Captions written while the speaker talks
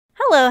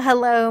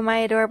Hello, my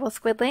adorable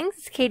squidlings.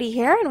 It's Katie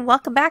here, and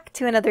welcome back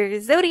to another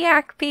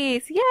Zodiac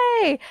piece.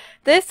 Yay!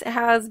 This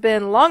has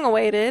been long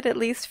awaited, at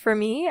least for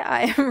me.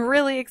 I am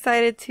really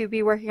excited to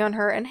be working on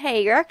her, and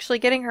hey, you're actually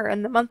getting her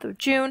in the month of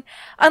June,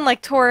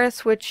 unlike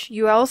Taurus, which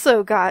you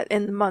also got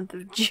in the month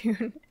of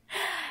June.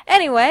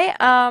 Anyway,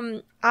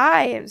 I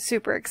am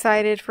super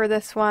excited for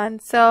this one.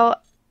 So,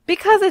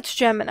 because it's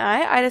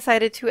Gemini, I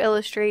decided to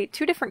illustrate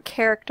two different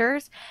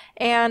characters,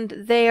 and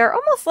they are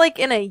almost like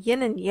in a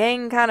yin and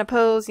yang kind of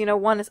pose. You know,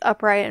 one is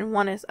upright and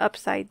one is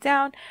upside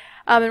down.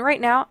 And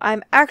right now,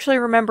 I'm actually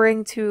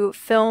remembering to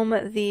film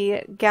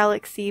the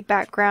galaxy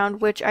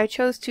background, which I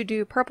chose to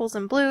do purples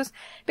and blues,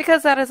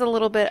 because that is a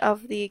little bit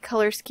of the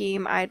color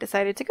scheme I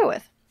decided to go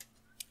with.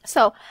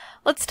 So,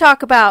 let's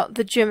talk about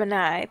the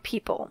Gemini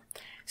people.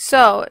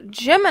 So,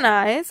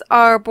 Geminis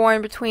are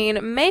born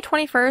between May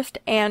 21st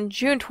and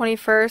June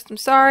 21st. I'm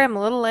sorry, I'm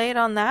a little late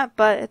on that,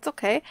 but it's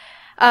okay.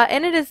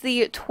 And it is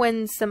the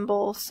twin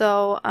symbol,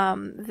 so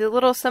the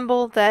little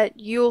symbol that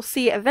you'll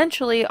see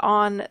eventually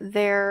on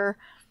their,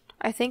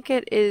 I think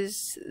it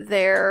is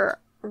their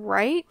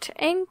right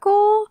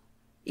ankle?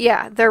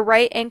 Yeah, their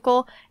right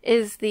ankle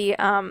is the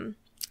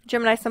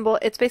Gemini symbol.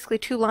 It's basically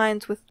two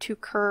lines with two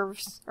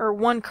curves, or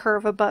one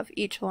curve above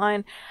each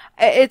line.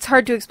 It's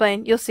hard to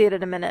explain. You'll see it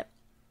in a minute.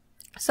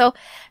 So,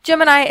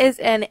 Gemini is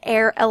an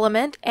air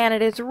element, and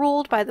it is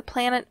ruled by the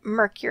planet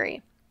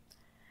Mercury.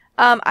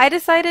 I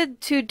decided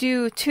to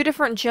do two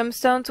different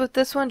gemstones with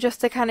this one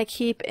just to kind of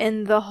keep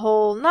in the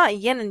whole, not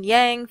yin and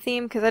yang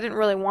theme, because I didn't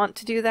really want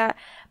to do that,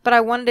 but I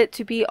wanted it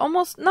to be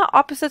almost, not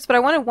opposites, but I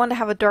wanted one to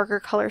have a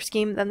darker color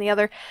scheme than the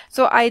other.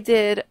 So I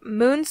did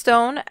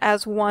moonstone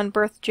as one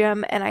birth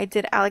gem, and I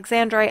did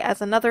alexandrite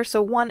as another,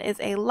 so one is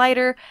a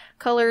lighter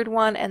colored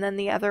one, and then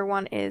the other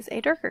one is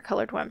a darker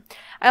colored one.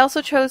 I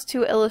also chose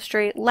to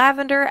illustrate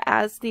lavender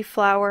as the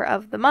flower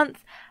of the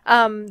month.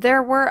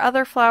 There were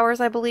other flowers,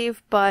 I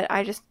believe, but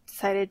I just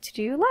decided to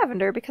do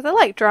lavender because I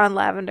like drawing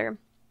lavender.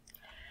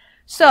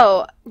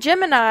 So,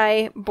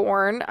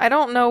 Gemini-born, I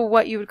don't know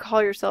what you would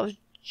call yourselves,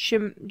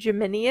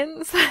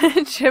 Geminians?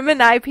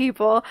 Gemini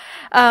people.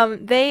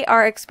 They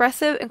are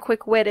expressive and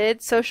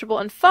quick-witted, sociable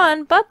and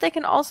fun, but they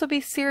can also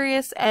be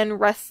serious and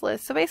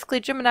restless. So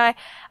basically, Gemini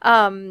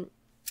kind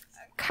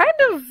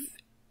of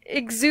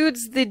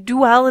exudes the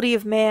duality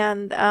of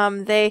man.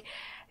 They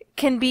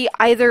can be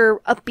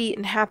either upbeat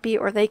and happy,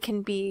 or they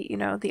can be, you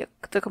know, the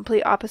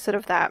complete opposite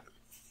of that.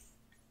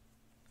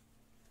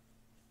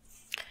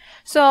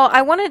 So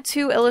I wanted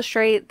to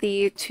illustrate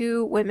the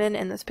two women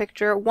in this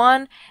picture.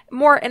 One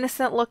more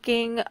innocent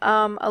looking,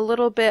 a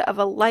little bit of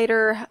a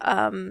lighter,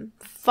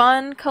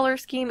 fun color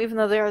scheme, even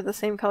though they are the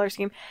same color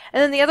scheme.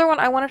 And then the other one,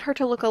 I wanted her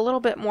to look a little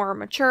bit more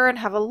mature and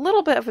have a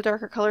little bit of a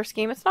darker color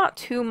scheme. It's not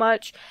too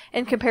much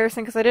in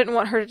comparison, because I didn't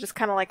want her to just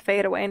kind of like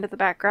fade away into the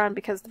background,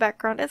 because the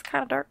background is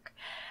kind of dark.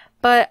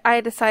 But I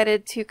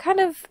decided to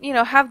kind of, you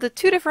know, have the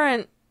two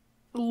different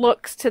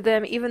looks to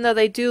them, even though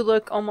they do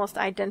look almost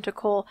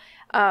identical,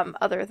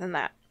 other than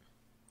that.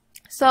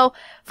 So,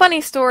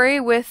 funny story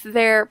with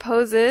their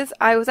poses,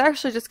 I was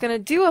actually just going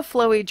to do a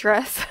flowy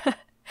dress,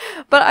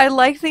 but I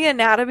liked the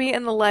anatomy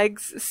in the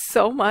legs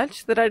so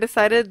much that I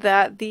decided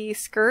that the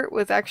skirt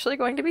was actually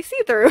going to be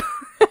see-through.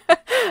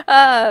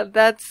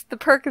 That's the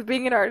perk of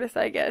being an artist,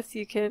 I guess.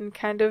 You can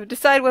kind of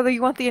decide whether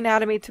you want the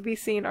anatomy to be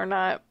seen or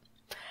not.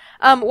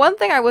 One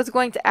thing I was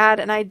going to add,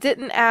 and I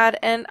didn't add,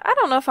 and I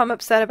don't know if I'm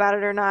upset about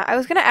it or not, I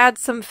was going to add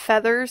some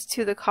feathers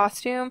to the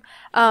costume,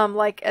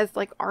 like as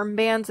like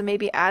armbands, and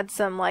maybe add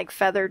some like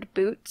feathered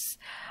boots,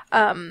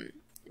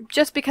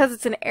 just because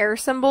it's an air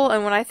symbol,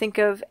 and when I think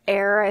of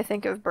air, I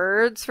think of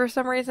birds for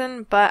some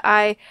reason, but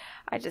I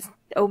just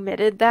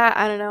omitted that,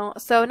 I don't know.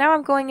 So now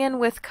I'm going in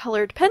with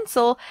colored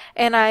pencil,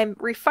 and I'm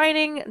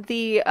refining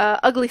the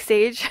ugly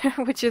stage,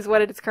 which is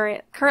what it is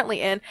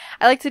currently in.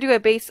 I like to do a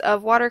base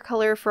of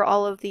watercolor for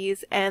all of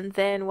these, and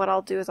then what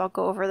I'll do is I'll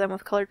go over them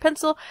with colored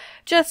pencil,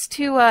 just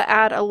to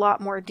add a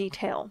lot more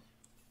detail.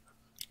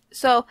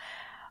 So,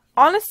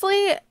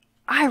 honestly,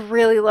 I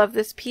really love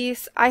this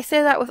piece. I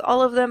say that with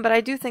all of them, but I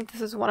do think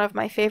this is one of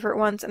my favorite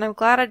ones, and I'm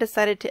glad I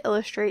decided to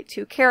illustrate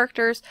two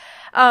characters.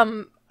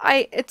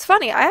 It's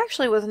funny, I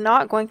actually was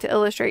not going to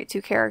illustrate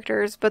two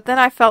characters, but then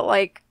I felt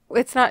like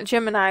it's not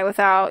Gemini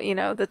without, you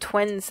know, the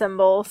twin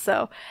symbol,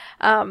 so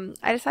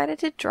I decided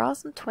to draw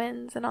some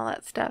twins and all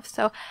that stuff.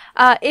 So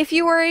if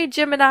you were a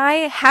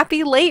Gemini,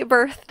 happy late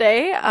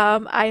birthday.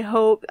 I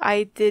hope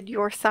I did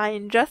your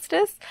sign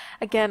justice.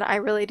 Again, I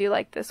really do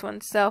like this one.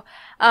 So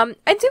I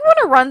do want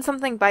to run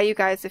something by you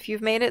guys if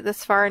you've made it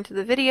this far into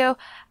the video.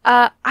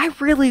 I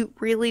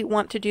really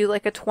want to do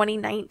like a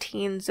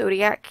 2019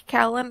 Zodiac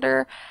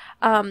calendar.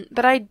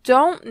 But I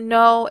don't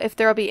know if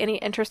there'll be any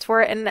interest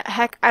for it, and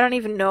heck, I don't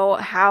even know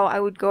how I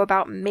would go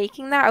about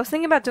making that. I was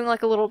thinking about doing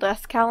like a little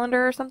desk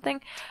calendar or something,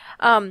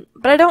 but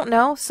I don't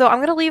know, so I'm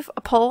gonna leave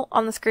a poll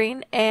on the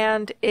screen,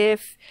 and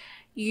if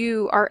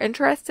you are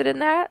interested in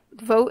that,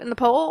 vote in the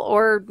poll,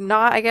 or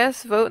not, I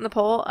guess, vote in the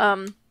poll.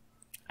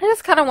 I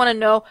just kind of want to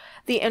know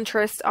the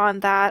interest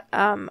on that.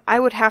 I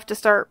would have to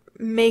start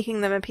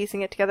making them and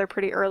piecing it together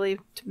pretty early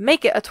to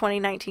make it a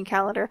 2019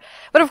 calendar.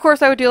 But of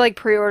course I would do like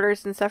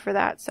pre-orders and stuff for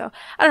that. So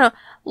I don't know.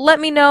 Let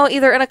me know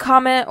either in a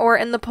comment or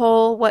in the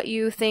poll what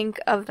you think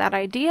of that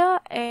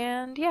idea.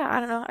 And yeah, I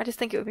don't know. I just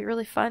think it would be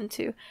really fun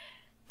to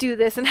do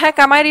this. And heck,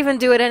 I might even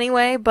do it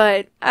anyway,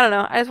 but I don't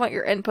know. I just want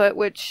your input,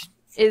 which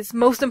is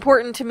most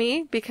important to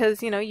me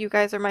because, you know, you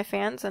guys are my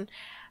fans and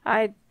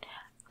I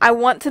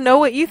want to know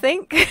what you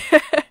think.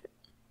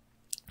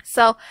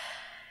 So,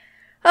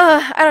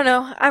 I don't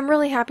know. I'm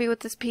really happy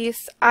with this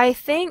piece. I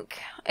think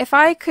if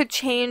I could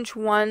change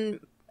one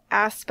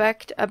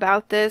aspect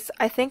about this,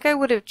 I think I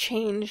would have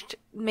changed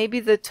maybe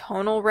the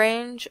tonal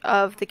range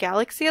of the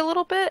galaxy a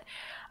little bit.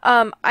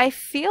 I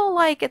feel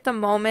like at the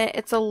moment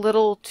it's a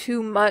little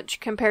too much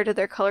compared to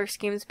their color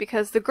schemes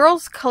because the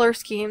girls' color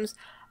schemes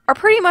are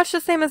pretty much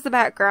the same as the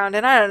background,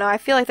 and I don't know, I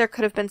feel like there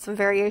could have been some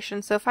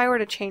variation, so if I were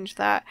to change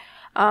that,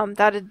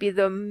 that'd be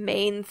the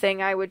main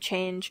thing I would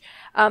change.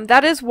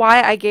 That is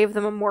why I gave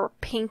them a more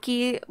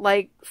pinky,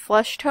 like,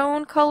 flesh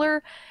tone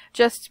color,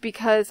 just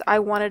because I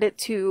wanted it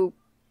to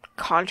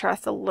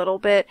contrast a little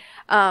bit.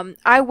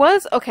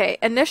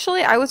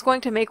 Initially I was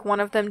going to make one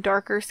of them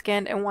darker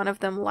skinned and one of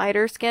them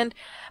lighter skinned,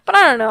 but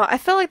I don't know, I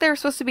felt like they were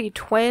supposed to be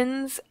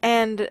twins,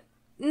 and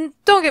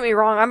don't get me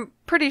wrong, I'm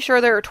pretty sure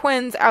there are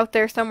twins out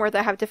there somewhere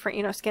that have different,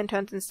 you know, skin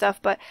tones and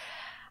stuff, but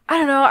I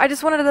don't know, I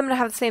just wanted them to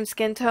have the same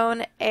skin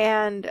tone,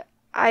 and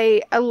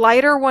a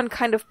lighter one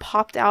kind of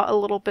popped out a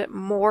little bit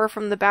more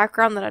from the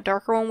background than a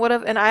darker one would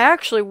have, and I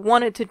actually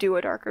wanted to do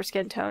a darker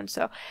skin tone,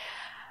 so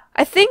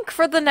I think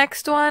for the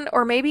next one,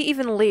 or maybe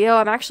even Leo,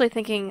 I'm actually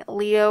thinking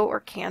Leo or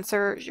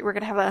Cancer, we're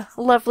gonna have a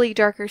lovely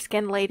darker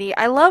skin lady.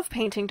 I love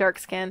painting dark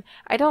skin,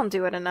 I don't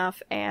do it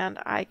enough, and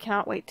I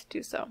cannot wait to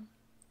do so.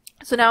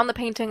 So now in the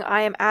painting,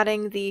 I am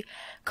adding the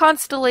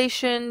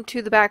constellation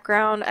to the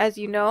background. As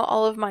you know,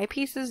 all of my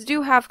pieces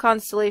do have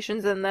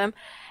constellations in them,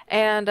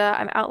 and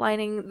I'm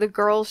outlining the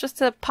girls just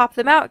to pop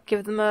them out,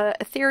 give them a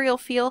ethereal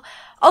feel.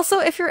 Also,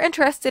 if you're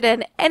interested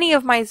in any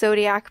of my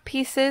Zodiac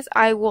pieces,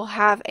 I will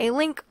have a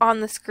link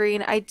on the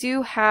screen. I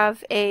do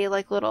have a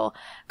little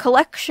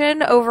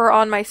collection over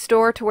on my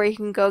store to where you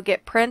can go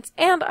get prints,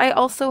 and I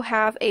also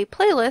have a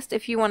playlist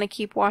if you want to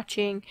keep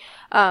watching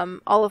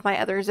all of my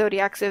other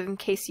Zodiacs in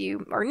case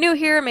you are new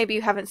here, maybe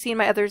you haven't seen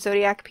my other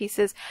Zodiac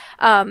pieces.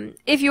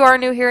 If you are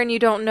new here and you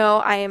don't know,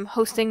 I am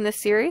hosting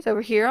this series over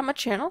here on my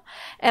channel,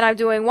 and I'm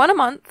doing one a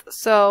month.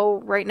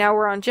 So right now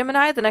we're on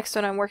Gemini, the next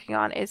one I'm working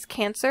on is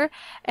Cancer,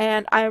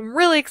 and I'm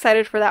really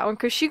excited for that one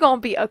because she's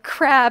gonna be a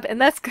crab, and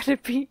that's gonna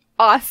be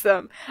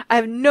awesome. I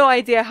have no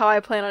idea how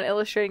I plan on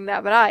illustrating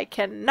that, but I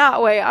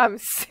cannot wait. I'm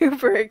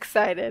super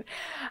excited.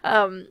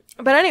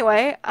 But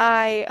anyway,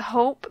 I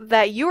hope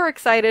that you are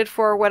excited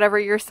for whatever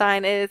your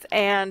sign is,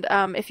 and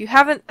if you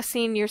haven't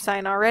seen your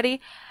sign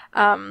already,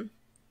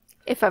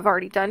 if I've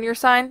already done your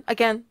sign,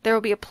 again, there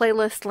will be a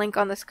playlist link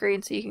on the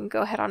screen, so you can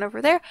go head on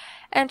over there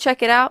and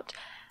check it out.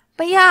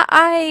 But yeah,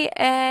 I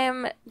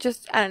am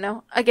just, I don't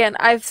know, again,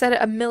 I've said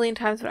it a million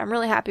times, but I'm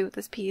really happy with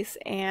this piece,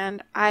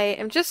 and I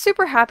am just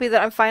super happy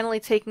that I'm finally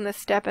taking this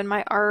step in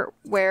my art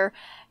where,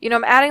 you know,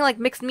 I'm adding like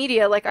mixed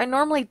media. Like, I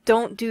normally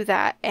don't do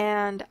that,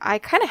 and I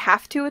kind of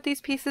have to with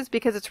these pieces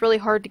because it's really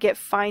hard to get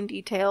fine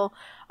detail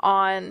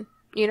on,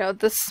 you know,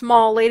 the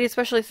small lady,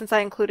 especially since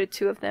I included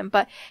two of them.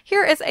 But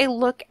here is a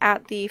look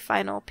at the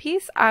final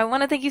piece. I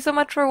want to thank you so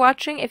much for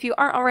watching. If you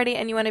aren't already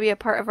and you want to be a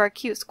part of our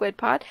cute squid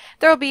pod,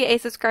 there will be a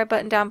subscribe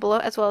button down below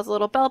as well as a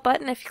little bell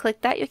button. If you click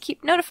that, you'll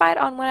keep notified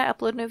on when I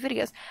upload new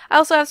videos. I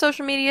also have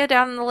social media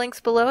down in the links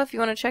below if you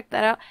want to check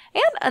that out.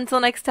 And until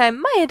next time,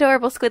 my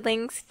adorable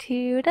squidlings,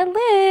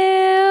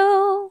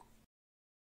 toodaloo!